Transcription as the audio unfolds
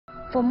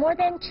For more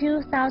than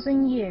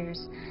 2,000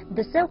 years,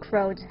 the Silk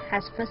Road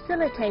has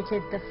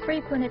facilitated the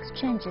frequent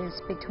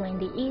exchanges between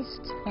the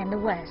East and the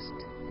West.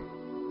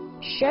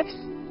 Ships,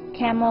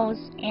 camels,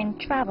 and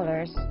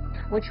travelers,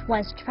 which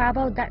once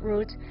traveled that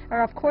route,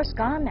 are of course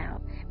gone now,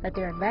 but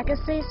their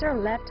legacies are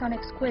left on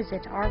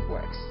exquisite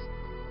artworks.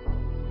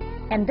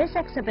 And this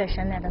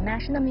exhibition at the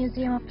National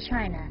Museum of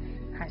China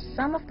has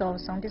some of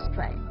those on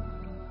display.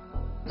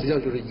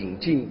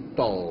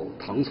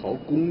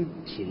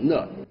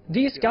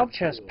 These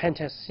sculptures paint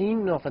a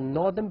scene of a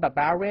northern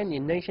barbarian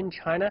in ancient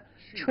China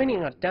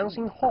training a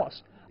dancing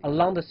horse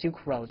along the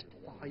Silk Road.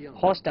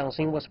 Horse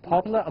dancing was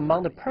popular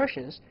among the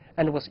Persians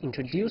and was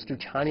introduced to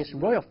Chinese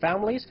royal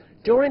families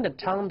during the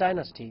Tang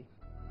Dynasty.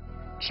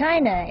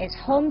 China is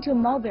home to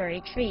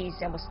mulberry trees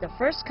and was the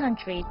first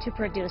country to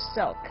produce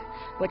silk,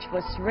 which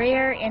was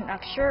rare and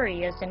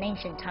luxurious in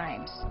ancient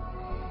times.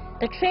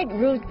 The trade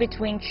route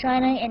between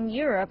China and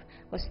Europe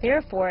was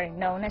therefore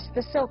known as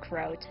the Silk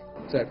Road.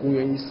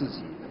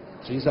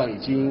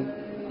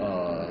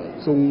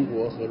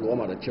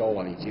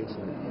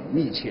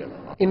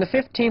 In the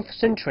 15th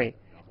century,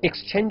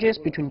 exchanges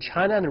between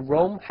China and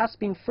Rome has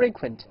been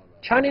frequent.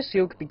 Chinese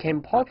silk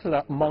became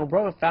popular among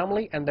royal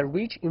family and the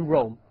rich in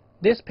Rome.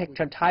 This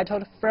picture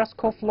titled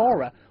Fresco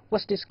Flora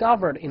was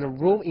discovered in a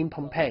room in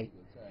Pompeii.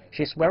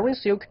 She's wearing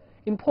silk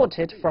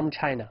imported from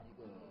China.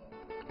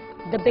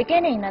 The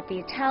beginning of the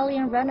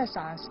Italian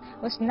Renaissance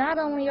was not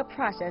only a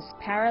process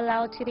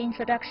parallel to the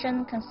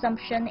introduction,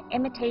 consumption,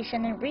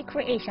 imitation, and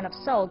recreation of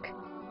silk,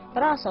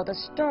 but also the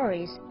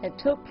stories that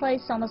took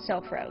place on the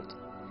Silk Road.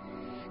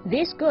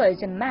 These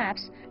goods and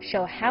maps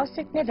show how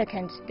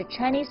significant the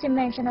Chinese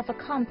invention of a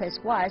compass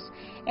was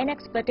in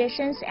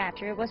expeditions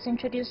after it was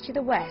introduced to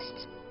the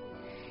West.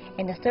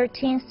 In the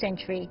 13th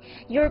century,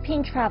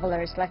 European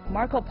travelers like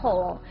Marco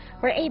Polo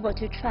were able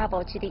to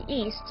travel to the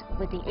east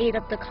with the aid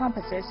of the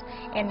compasses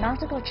and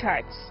nautical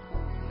charts.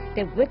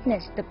 They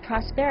witnessed the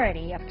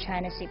prosperity of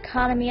China's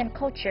economy and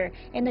culture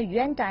in the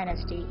Yuan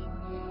dynasty.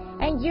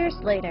 And years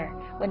later,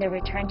 when they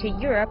returned to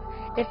Europe,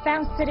 they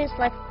found cities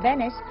like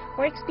Venice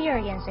were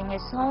experiencing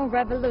its own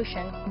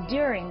revolution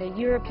during the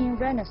European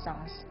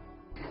Renaissance.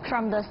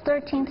 From the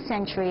 13th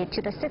century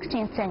to the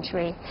 16th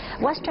century,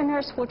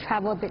 Westerners who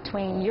traveled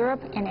between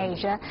Europe and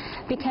Asia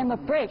became a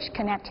bridge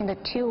connecting the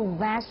two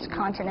vast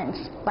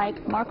continents,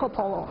 like Marco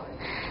Polo.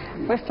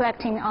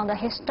 Reflecting on the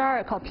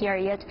historical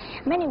period,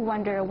 many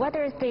wonder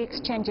whether the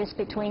exchanges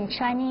between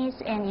Chinese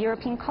and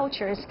European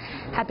cultures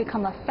have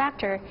become a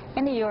factor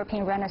in the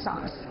European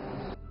Renaissance.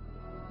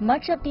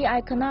 Much of the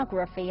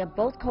iconography of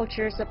both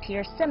cultures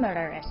appears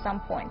similar at some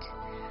point.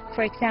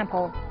 For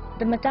example,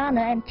 the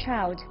Madonna and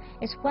Child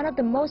is one of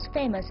the most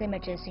famous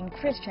images in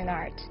Christian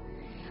art,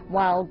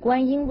 while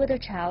Guan Yin with a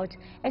child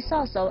is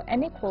also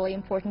an equally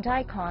important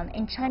icon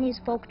in Chinese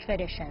folk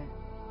tradition.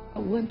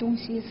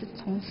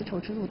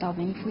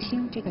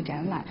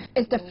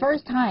 It's the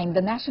first time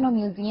the National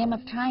Museum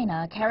of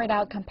China carried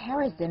out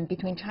comparison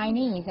between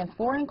Chinese and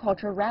foreign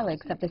cultural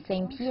relics of the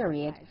same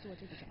period.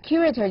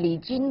 Curator Li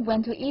Jun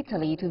went to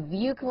Italy to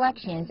view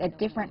collections at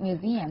different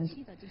museums.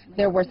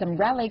 There were some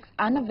relics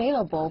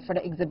unavailable for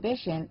the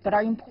exhibition but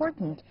are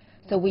important,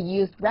 so we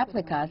used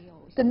replicas.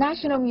 The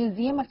National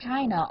Museum of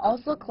China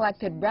also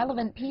collected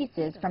relevant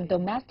pieces from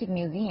domestic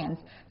museums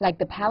like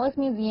the Palace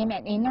Museum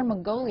and Inner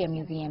Mongolia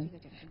Museum.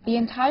 The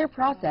entire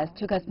process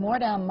took us more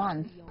than a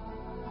month.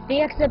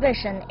 The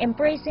exhibition,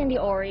 Embracing the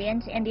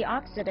Orient and the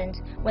Occident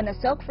when the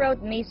Silk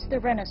Road Meets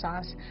the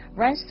Renaissance,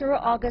 runs through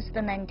August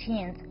the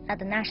 19th at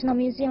the National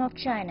Museum of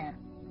China.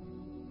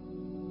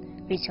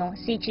 Ri Qiong,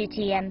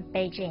 CGTN,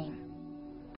 Beijing.